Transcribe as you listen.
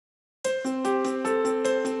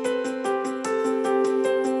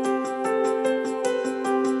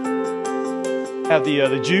have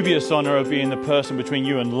the dubious honour of being the person between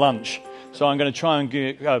you and lunch. So I'm going to try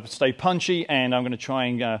and stay punchy, and I'm going to try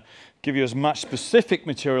and give you as much specific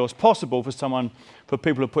material as possible for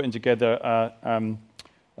people who are putting together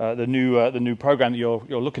the new program that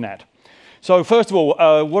you're looking at. So first of all,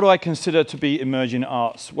 what do I consider to be emerging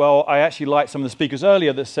arts? Well, I actually liked some of the speakers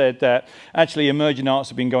earlier that said that actually emerging arts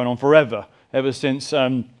have been going on forever, ever since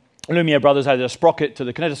Lumiere brothers added a sprocket to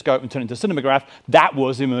the kinetoscope and turned it into cinematograph. That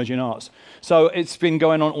was emerging arts. So it's been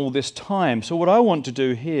going on all this time. So what I want to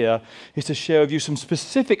do here is to share with you some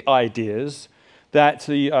specific ideas that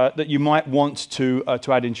you might want to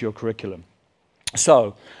add into your curriculum.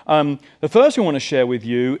 So the first thing I want to share with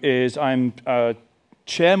you is I'm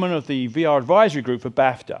chairman of the VR advisory group for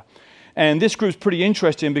BAFTA. And this group's pretty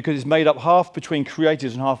interesting because it's made up half between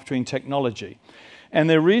creators and half between technology. And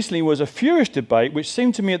there recently was a furious debate, which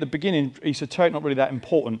seemed to me at the beginning esoteric, not really that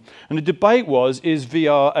important. And the debate was, is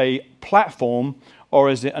VR a platform or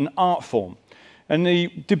is it an art form? And the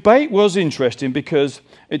debate was interesting because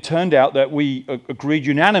it turned out that we agreed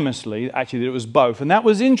unanimously, actually, that it was both. And that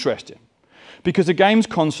was interesting because the games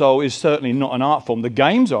console is certainly not an art form. The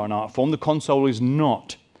games are an art form, the console is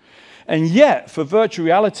not. And yet, for virtual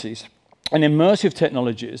realities and immersive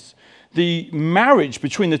technologies, the marriage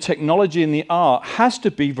between the technology and the art has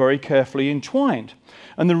to be very carefully entwined.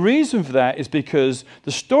 And the reason for that is because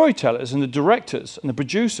the storytellers and the directors and the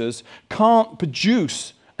producers can't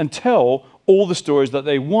produce and tell all the stories that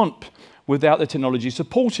they want without the technology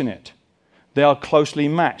supporting it. They are closely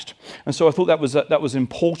matched. And so I thought that was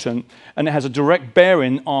important, and it has a direct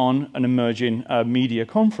bearing on an emerging media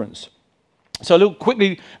conference. So a little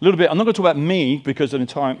bit, I'm not going to talk about me because of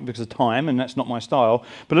time, and that's not my style,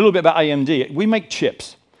 but a little bit about AMD. We make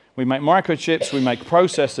chips. We make microchips, we make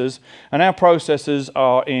processors, and our processors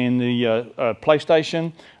are in the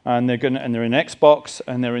PlayStation, and they're in Xbox,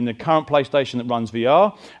 and they're in the current PlayStation that runs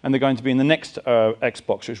VR, and they're going to be in the next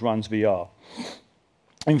Xbox, which runs VR.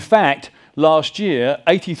 In fact, last year,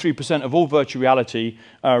 83% of all virtual reality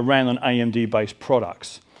ran on AMD-based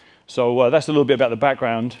products. So that's a little bit about the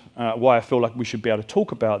background, why I feel like we should be able to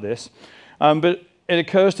talk about this. But it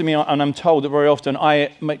occurs to me, and I'm told that very often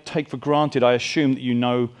I take for granted, I assume that you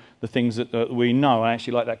know the things that we know. I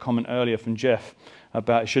actually like that comment earlier from Jeff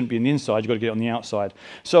about it shouldn't be on the inside, you've got to get it on the outside.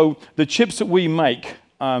 So the chips that we make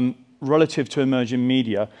relative to emerging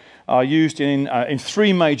media are used in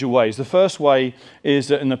three major ways. The first way is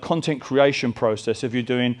that in the content creation process, if you're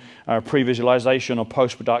doing pre-visualization or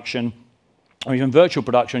post-production, or even virtual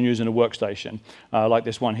production using a workstation, like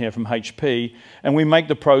this one here from HP, and we make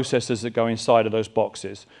the processors that go inside of those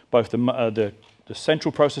boxes, both the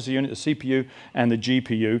central processor unit, the CPU, and the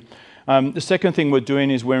GPU. The second thing we're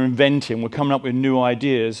doing is we're coming up with new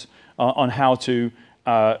ideas on how to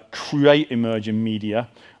create emerging media.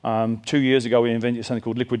 2 years ago, we invented something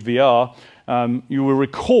called Liquid VR. You will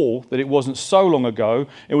recall that it wasn't so long ago,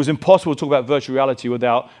 it was impossible to talk about virtual reality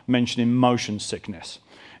without mentioning motion sickness.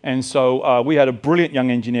 And so we had a brilliant young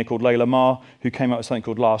engineer called Layla Ma who came up with something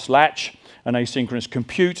called Last Latch, an asynchronous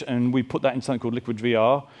compute, and we put that in something called Liquid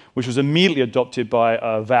VR, which was immediately adopted by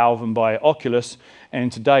Valve and by Oculus.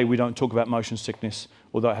 And today we don't talk about motion sickness,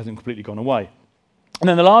 although it hasn't completely gone away. And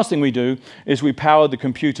then the last thing we do is we power the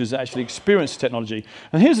computers that actually experience the technology.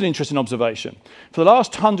 And here's an interesting observation. For the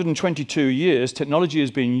last 122 years, technology has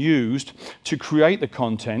been used to create the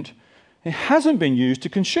content. It hasn't been used to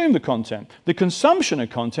consume the content. The consumption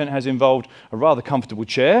of content has involved a rather comfortable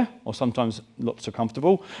chair, or sometimes not so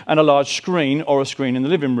comfortable, and a large screen or a screen in the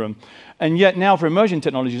living room. And yet now for emerging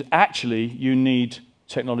technologies, actually you need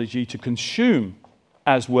technology to consume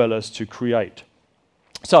as well as to create.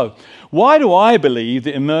 So, why do I believe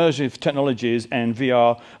that immersive technologies and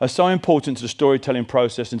VR are so important to the storytelling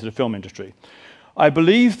process and to the film industry? I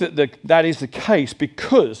believe that that is the case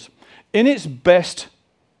because at its best,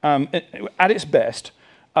 a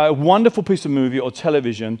wonderful piece of movie or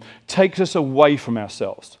television takes us away from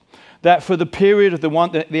ourselves. That for the period of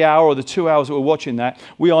the hour or the 2 hours that we're watching that,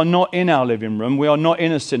 we are not in our living room, we are not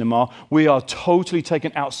in a cinema, we are totally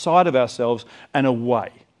taken outside of ourselves and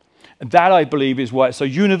away. That, I believe, is why it's so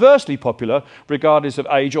universally popular, regardless of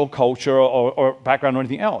age or culture or background or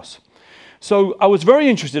anything else. So I was very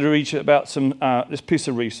interested to read about this piece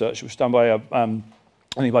of research, which was done by, I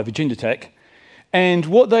think by Virginia Tech. And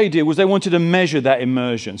what they did was they wanted to measure that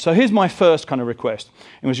immersion. So here's my first kind of request.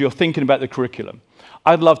 It was you're thinking about the curriculum.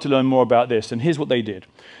 I'd love to learn more about this. And here's what they did.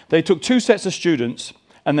 They took two sets of students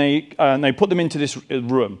and they put them into this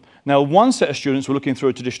room. Now, one set of students were looking through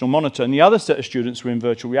a traditional monitor, and the other set of students were in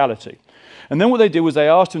virtual reality. And then what they did was they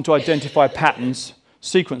asked them to identify patterns,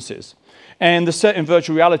 sequences. And the set in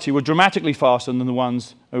virtual reality were dramatically faster than the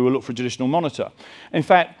ones who would look for a traditional monitor. In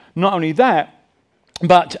fact, not only that,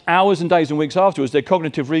 but hours and days and weeks afterwards, their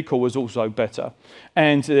cognitive recall was also better,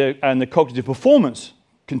 and the cognitive performance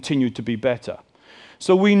continued to be better.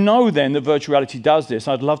 So we know then that virtual reality does this.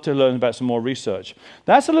 I'd love to learn about some more research.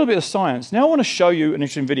 That's a little bit of science. Now I want to show you an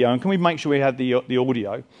interesting video, and can we make sure we have the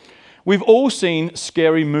audio? We've all seen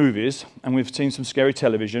scary movies, and we've seen some scary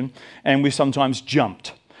television, and we've sometimes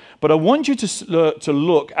jumped. But I want you to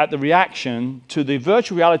look at the reaction to the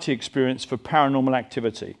virtual reality experience for paranormal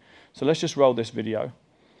activity. So let's just roll this video.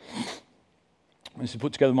 This is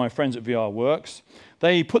put together by my friends at VR Works.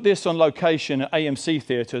 They put this on location at AMC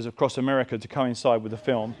theaters across America to coincide with the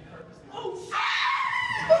film.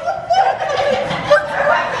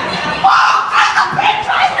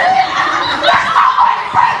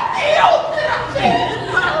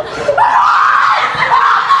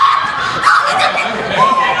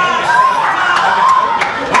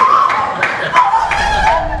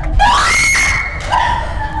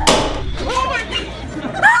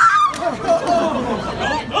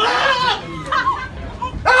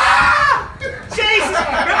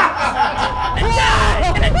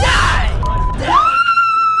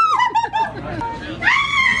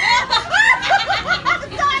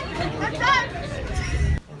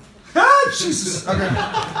 Jesus. Okay.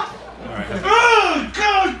 Oh,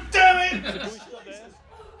 God damn it!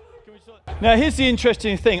 Now, here's the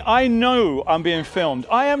interesting thing. I know I'm being filmed.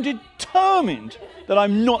 I am determined that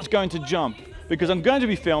I'm not going to jump because I'm going to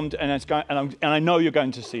be filmed and I know you're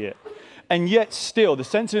going to see it. And yet still, the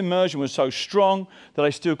sense of immersion was so strong that I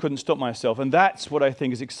still couldn't stop myself. And that's what I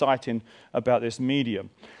think is exciting about this medium.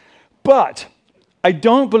 But I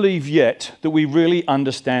don't believe yet that we really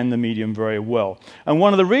understand the medium very well. And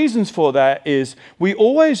one of the reasons for that is we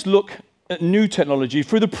always look at new technology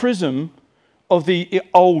through the prism of the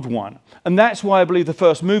old one. And that's why I believe the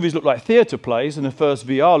first movies look like theatre plays and the first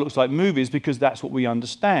VR looks like movies, because that's what we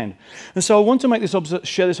understand. And so I want to make this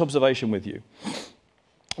share this observation with you.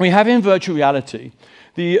 We have in virtual reality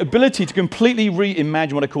the ability to completely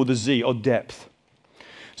reimagine what I call the Z, or depth.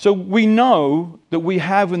 So we know that we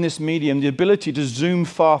have in this medium the ability to zoom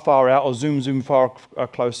far, far out, or zoom far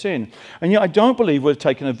close in. And yet I don't believe we're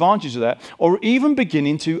taking advantage of that or even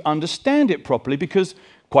beginning to understand it properly because,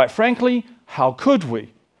 quite frankly, how could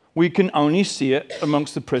we? We can only see it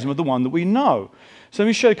amongst the prism of the one that we know. So let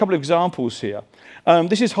me show you a couple of examples here.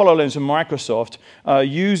 This is HoloLens from Microsoft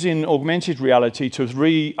using augmented reality to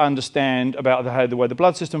re-understand about the way the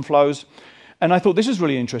blood system flows. And I thought this is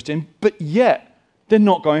really interesting, but yet they're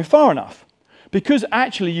not going far enough. Because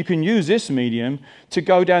actually you can use this medium to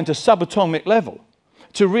go down to subatomic level,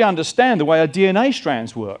 to re-understand the way our DNA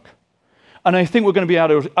strands work. And I think we're going to be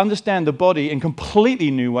able to understand the body in completely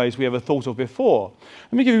new ways we ever thought of before.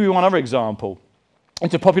 Let me give you one other example.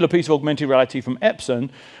 It's a popular piece of augmented reality from Epson,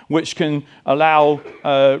 which can allow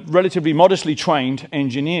relatively modestly trained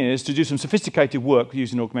engineers to do some sophisticated work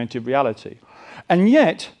using augmented reality. And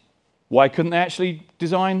yet, why couldn't they actually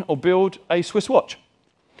design or build a Swiss watch?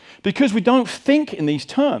 Because we don't think in these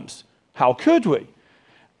terms. How could we?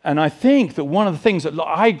 And I think that one of the things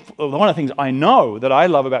I know that I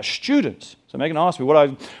love about students, so Megan asked me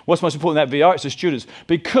what's most important in that VR, it's the students,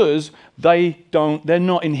 because they're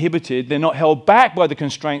not inhibited, they're not held back by the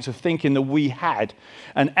constraints of thinking that we had.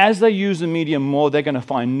 And as they use the medium more, they're going to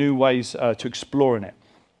find new ways to explore in it.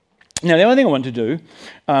 Now, the other thing I want to do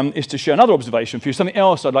is to share another observation for you, something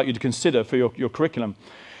else I'd like you to consider for your curriculum.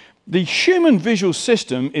 The human visual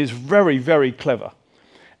system is very, very clever.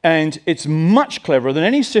 And it's much cleverer than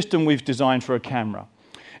any system we've designed for a camera.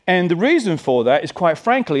 And the reason for that is, quite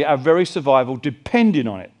frankly, our very survival depending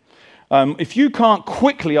on it. If you can't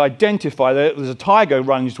quickly identify that there's a tiger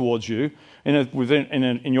running towards you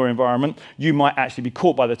in your environment, you might actually be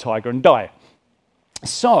caught by the tiger and die.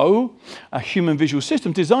 So, a human visual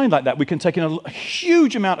system designed like that, we can take in a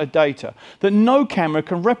huge amount of data that no camera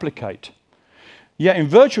can replicate. Yet in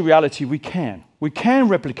virtual reality, we can. We can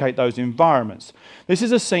replicate those environments. This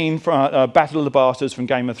is a scene from Battle of the Bastards from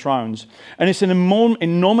Game of Thrones. And it's an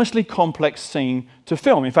enormously complex scene to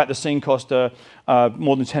film. In fact, the scene cost more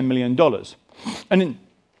than $10 million. And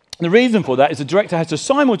the reason for that is the director has to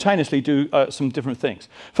simultaneously do some different things.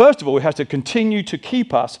 First of all, he has to continue to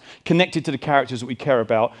keep us connected to the characters that we care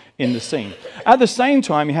about in the scene. At the same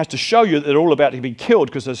time, he has to show you that they're all about to be killed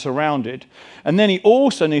because they're surrounded. And then he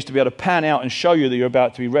also needs to be able to pan out and show you that you're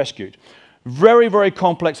about to be rescued. Very, very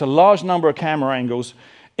complex, a large number of camera angles.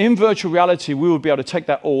 In virtual reality, we will be able to take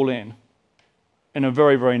that all in a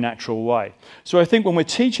very, very natural way. So I think when we're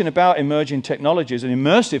teaching about emerging technologies and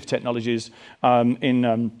immersive technologies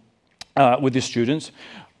with the students,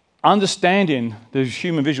 understanding the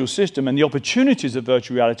human visual system and the opportunities of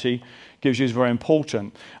virtual reality gives you is very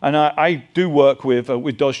important. And I do work with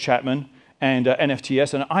Dodge Chapman and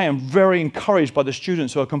NFTS, and I am very encouraged by the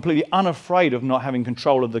students who are completely unafraid of not having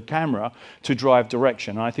control of the camera to drive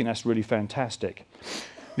direction. And I think that's really fantastic.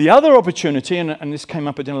 The other opportunity, and this came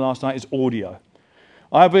up at dinner last night, is audio.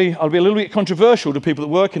 I'll be a little bit controversial to people that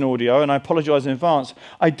work in audio, and I apologize in advance.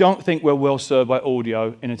 I don't think we're well served by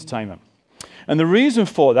audio in entertainment. And the reason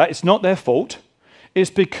for that, it's not their fault, it's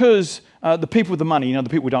because the people with the money, the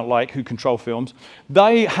people we don't like who control films,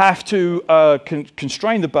 they have to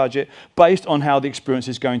constrain the budget based on how the experience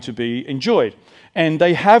is going to be enjoyed. And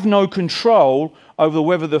they have no control over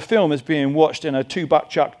whether the film is being watched in a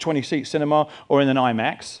 2-buck-chuck 20-seat cinema or in an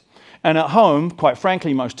IMAX. And at home, quite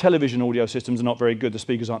frankly, most television audio systems are not very good. The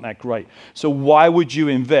speakers aren't that great. So why would you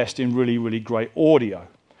invest in really, really great audio?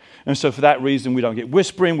 And so for that reason, we don't get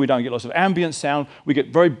whispering, we don't get lots of ambient sound, we get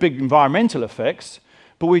very big environmental effects,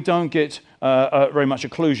 but we don't get very much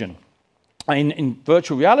occlusion. In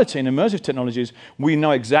virtual reality and immersive technologies, we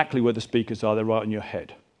know exactly where the speakers are. They're right in your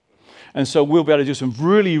head. And so we'll be able to do some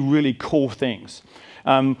really, really cool things.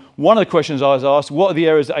 One of the questions I was asked, what are the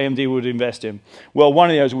areas that AMD would invest in? Well, one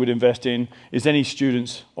of the areas we would invest in is any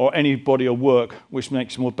students or any body of work which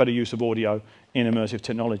makes more better use of audio in immersive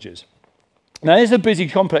technologies. Now, this is a busy,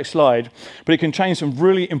 complex slide, but it contains some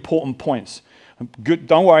really important points. Good,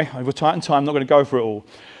 don't worry, we're tight on time, I'm not going to go through it all.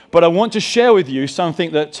 But I want to share with you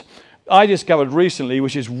something that I discovered recently,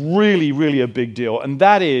 which is really, really a big deal, and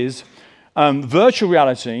that is virtual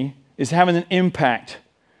reality is having an impact,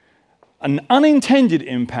 an unintended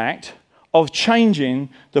impact of changing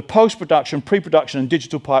the post-production, pre-production, and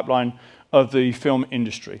digital pipeline of the film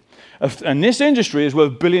industry. And this industry is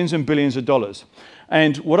worth billions and billions of dollars.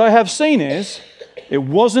 And what I have seen is it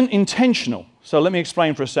wasn't intentional. So let me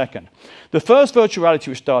explain for a second. The first virtual reality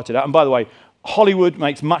which started out, and by the way, Hollywood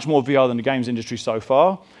makes much more VR than the games industry so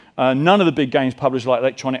far. None of the big games publishers like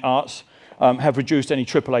Electronic Arts have produced any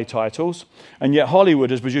AAA titles, and yet Hollywood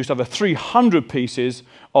has produced over 300 pieces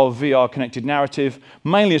of VR-connected narrative,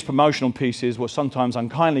 mainly as promotional pieces, what's sometimes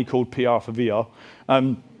unkindly called PR for VR,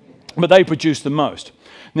 but they produce the most.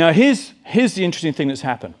 Now, here's the interesting thing that's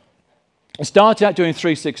happened. It started out doing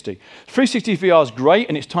 360. 360 VR is great,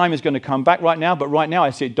 and its time is going to come back right now, but right now I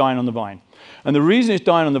see it dying on the vine. And the reason it's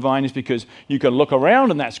dying on the vine is because you can look around,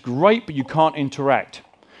 and that's great, but you can't interact.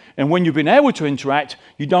 And when you've been able to interact,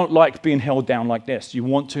 you don't like being held down like this. You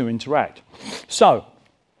want to interact. So,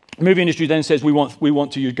 the movie industry then says we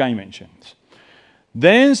want to use game engines.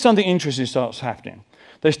 Then something interesting starts happening.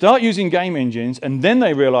 They start using game engines, and then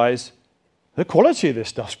they realize the quality of this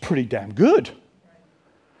stuff's pretty damn good.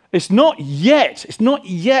 It's not yet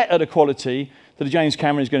at a quality that James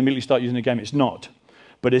Cameron is going to immediately start using the game. It's not.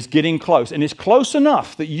 But it's getting close. And it's close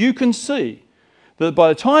enough that you can see that by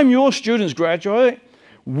the time your students graduate,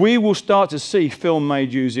 we will start to see film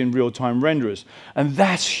made using real-time renderers. And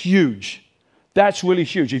that's huge. That's really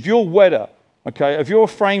huge. If you're Weta, okay, if you're a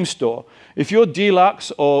frame store, if you're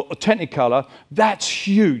Deluxe or Technicolor, that's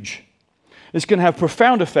huge. It's going to have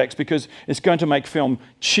profound effects because it's going to make film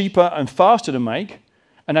cheaper and faster to make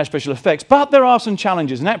and have special effects. But there are some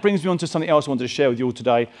challenges, and that brings me on to something else I wanted to share with you all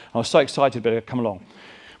today. I was so excited to come along.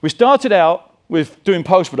 We started out with doing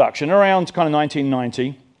post-production around kind of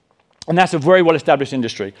 1990. And that's a very well-established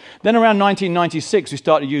industry. Then around 1996, we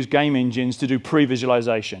started to use game engines to do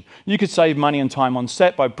pre-visualization. You could save money and time on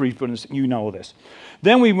set by pre-production. You know all this.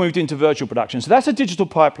 Then we moved into virtual production. So that's a digital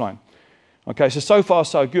pipeline. Okay, so far,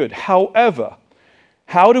 so good. However,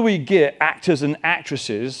 how do we get actors and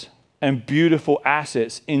actresses and beautiful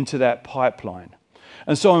assets into that pipeline?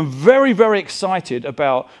 And so I'm very, very excited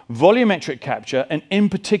about volumetric capture and, in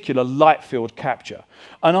particular, light field capture.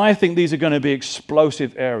 And I think these are going to be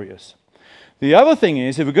explosive areas. The other thing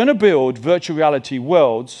is, if we're going to build virtual reality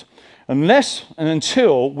worlds, unless and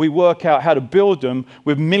until we work out how to build them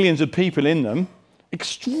with millions of people in them,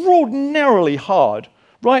 extraordinarily hard.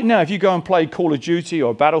 Right now, if you go and play Call of Duty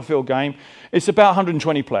or a Battlefield game, it's about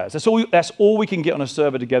 120 players. That's all we can get on a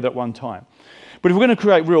server together at one time. But if we're going to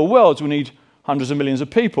create real worlds, we need hundreds of millions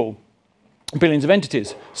of people, billions of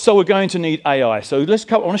entities. So we're going to need AI. So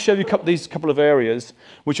I want to show you these couple of areas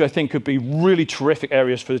which I think could be really terrific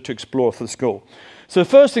areas to explore for the school. So the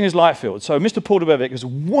first thing is light field. So Mr. Paul Dubovik is a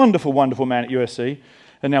wonderful, wonderful man at USC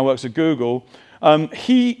and now works at Google.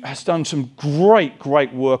 He has done some great,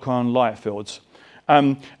 great work on light fields.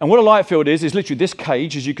 And what a light field is literally this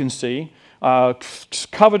cage, as you can see,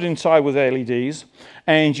 covered inside with LEDs,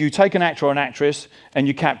 and you take an actor or an actress and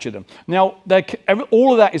you capture them. Now,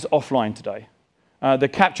 all of that is offline today. They're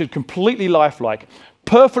captured completely lifelike.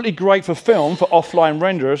 Perfectly great for film, for offline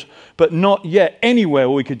renderers, but not yet anywhere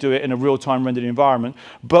where we could do it in a real-time rendered environment,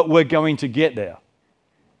 but we're going to get there.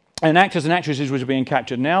 And actors and actresses which are being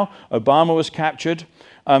captured now, Obama was captured.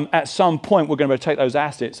 At some point, we're going to be able to take those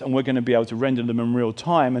assets and we're going to be able to render them in real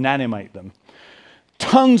time and animate them.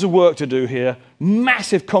 Tons of work to do here,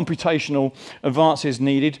 massive computational advances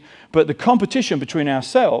needed, but the competition between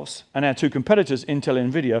ourselves and our two competitors, Intel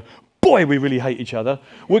and NVIDIA, boy, we really hate each other.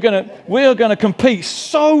 We're going to compete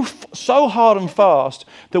so hard and fast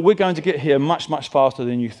that we're going to get here much, much faster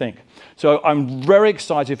than you think. So I'm very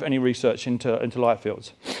excited for any research into light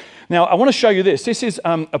fields. Now, I want to show you this. This is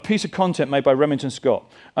a piece of content made by Remington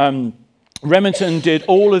Scott. Remington did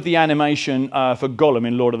all of the animation for Gollum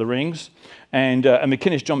in Lord of the Rings, and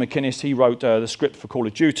McInnes, John McInnes, he wrote the script for Call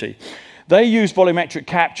of Duty. They used volumetric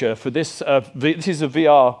capture for this. This is a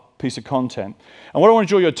VR piece of content. And what I want to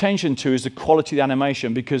draw your attention to is the quality of the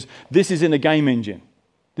animation, because this is in a game engine.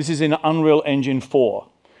 This is in Unreal Engine 4.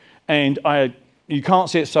 And you can't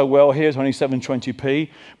see it so well here, it's only 720p,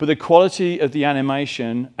 but the quality of the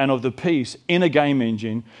animation and of the piece in a game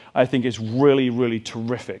engine, I think is really, really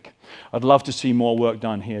terrific. I'd love to see more work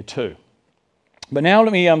done here too. But now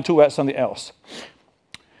let me talk about something else.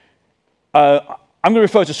 I'm going to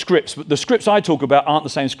refer to scripts, but the scripts I talk about aren't the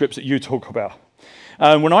same scripts that you talk about.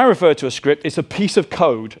 When I refer to a script, it's a piece of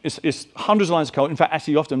code. It's hundreds of lines of code, in fact,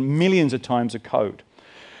 actually often millions of times of code.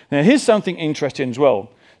 Now here's something interesting as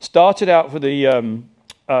well. Started out for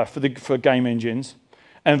game engines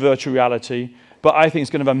and virtual reality, but I think it's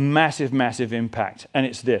going to have a massive, massive impact, and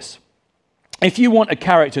it's this. If you want a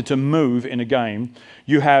character to move in a game,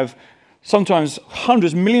 you have sometimes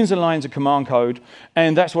hundreds, millions of lines of command code,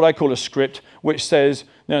 and that's what I call a script, which says,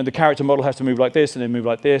 you know, the character model has to move like this and then move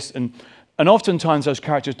like this, and oftentimes those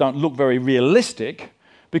characters don't look very realistic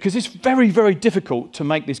because it's very, very difficult to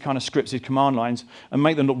make these kind of scripts, these command lines, and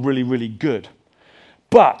make them look really, really good.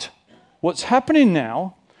 But what's happening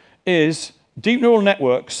now is deep neural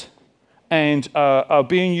networks are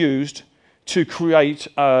being used to create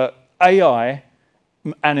AI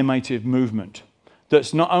animated movement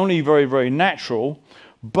that's not only very, very natural,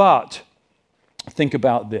 but think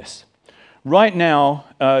about this. Right now,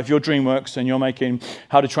 if you're DreamWorks and you're making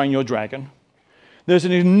How to Train Your Dragon, there's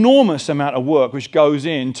an enormous amount of work which goes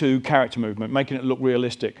into character movement, making it look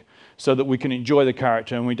realistic so that we can enjoy the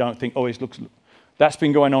character and we don't think, oh, it looks... That's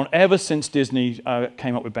been going on ever since Disney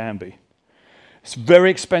came up with Bambi. It's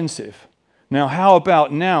very expensive. Now, how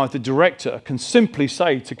about now if the director can simply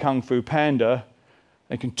say to Kung Fu Panda,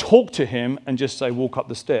 they can talk to him and just say, walk up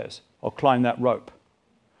the stairs or climb that rope.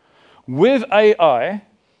 With AI,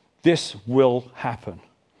 this will happen.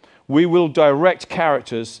 We will direct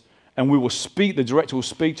characters and the director will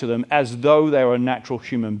speak to them as though they were a natural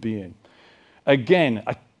human being. Again,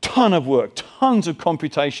 a ton of work, tons of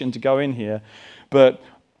computation to go in here, but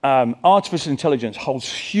artificial intelligence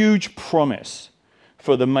holds huge promise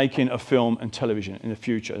for the making of film and television in the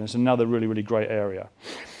future. And it's another really, really great area.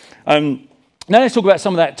 Now let's talk about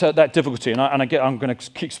some of that difficulty, and I'm going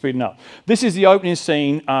to keep speeding up. This is the opening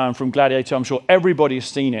scene from Gladiator. I'm sure everybody's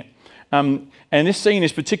seen it. And this scene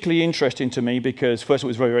is particularly interesting to me because, first of all,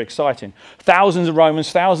 it was very, very exciting. Thousands of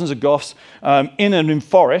Romans, thousands of Goths in a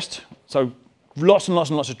forest, so lots and lots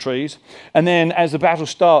and lots of trees. And then as the battle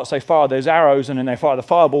starts, they fire those arrows and then they fire the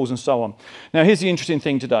fireballs and so on. Now, here's the interesting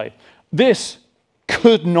thing today. This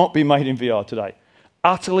could not be made in VR today.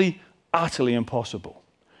 Utterly, utterly impossible.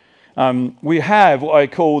 We have what I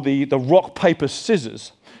call the rock, paper,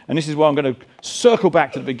 scissors. And this is why I'm going to circle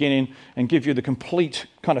back to the beginning and give you the complete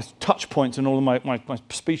kind of touch points in all of my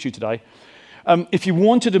speech to you today. If you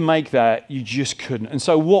wanted to make that, you just couldn't. And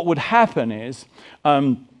so what would happen is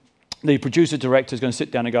the producer-director is going to sit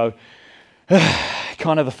down and go,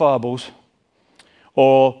 can't have the fireballs.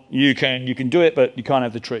 Or you can do it, but you can't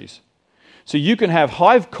have the trees. So you can have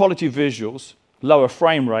high-quality visuals, lower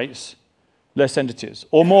frame rates, less entities,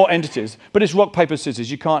 or more entities. But it's rock, paper, scissors.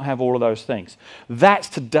 You can't have all of those things. That's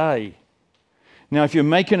today. Now, if you're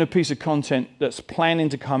making a piece of content that's planning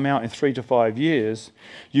to come out in 3 to 5 years,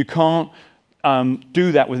 you can't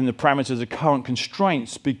do that within the parameters of current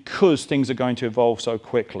constraints because things are going to evolve so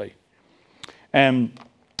quickly. And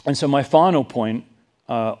so my final point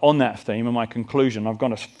on that theme and my conclusion, I've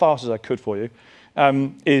gone as fast as I could for you,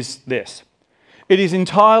 is this. It is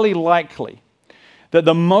entirely likely that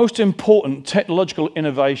the most important technological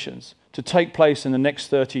innovations to take place in the next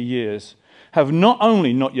 30 years have not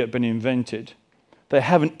only not yet been invented, they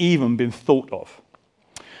haven't even been thought of.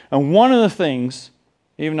 And one of the things,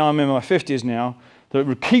 even though I'm in my 50s now,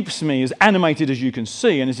 that keeps me as animated as you can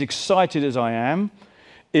see and as excited as I am,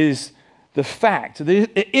 is the fact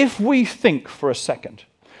that if we think for a second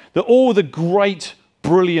that all the great,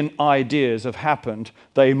 brilliant ideas have happened,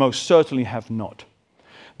 they most certainly have not.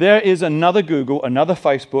 There is another Google, another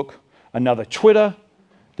Facebook, another Twitter.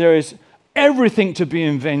 There is everything to be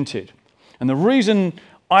invented. And the reason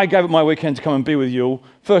I gave up my weekend to come and be with you all,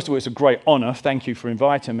 first of all, it's a great honor, thank you for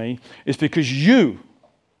inviting me, is because you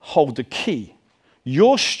hold the key.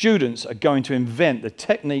 Your students are going to invent the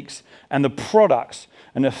techniques and the products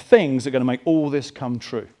and the things that are going to make all this come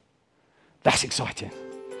true. That's exciting.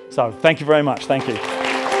 So thank you very much. Thank you.